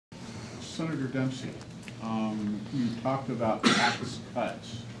Senator Dempsey, you talked about tax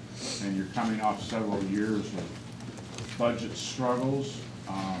cuts, and you're coming off several years of budget struggles.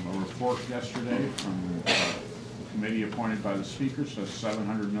 A report yesterday from a committee appointed by the Speaker says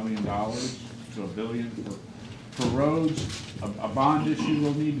 $700 million to $1 billion for roads. A bond issue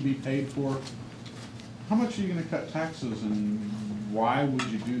will need to be paid for. How much are you going to cut taxes, and why would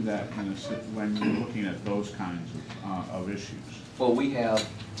you do that when you're looking at those kinds of issues? Well, we have,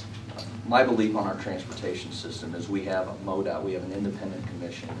 my belief on our transportation system is we have a MoDOT, we have an independent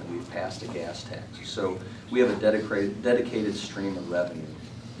commission, and we've passed a gas tax. So we have a dedicated stream of revenue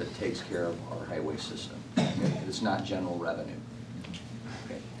that takes care of our highway system. Okay? It's not general revenue.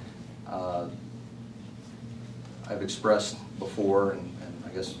 Okay. I've expressed before, and I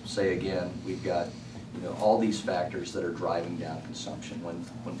guess say again, we've got all these factors that are driving down consumption.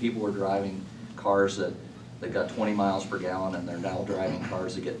 When people are driving cars that got 20 miles per gallon and they're now driving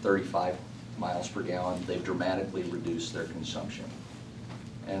cars that get 35 miles per gallon, they've dramatically reduced their consumption.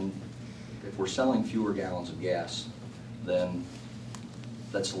 And if we're selling fewer gallons of gas, then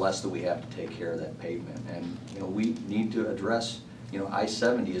that's less that we have to take care of that pavement. And we need to address,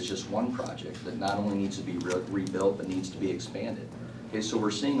 I-70 is just one project that not only needs to be rebuilt but needs to be expanded. Okay, so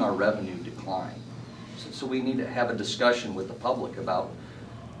we're seeing our revenue decline. So we need to have a discussion with the public about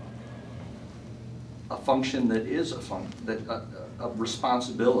a function that is a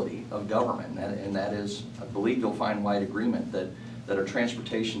responsibility of government, and that is, I believe you'll find wide agreement that our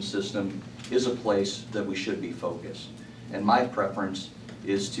transportation system is a place that we should be focused. And my preference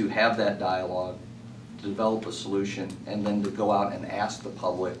is to have that dialogue, to develop a solution, and then to go out and ask the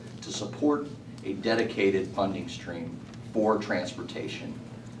public to support a dedicated funding stream for transportation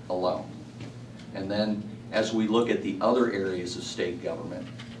alone. And then as we look at the other areas of state government,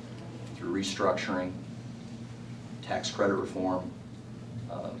 through restructuring, tax credit reform,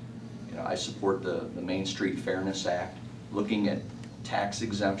 I support the Main Street Fairness Act, looking at tax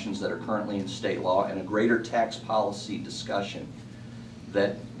exemptions that are currently in state law, and a greater tax policy discussion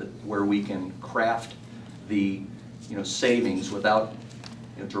where we can craft the savings without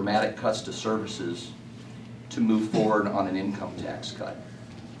dramatic cuts to services to move forward on an income tax cut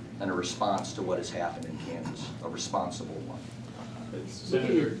and a response to what has happened in Kansas, a responsible one.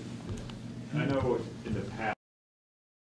 Senator, I know in the past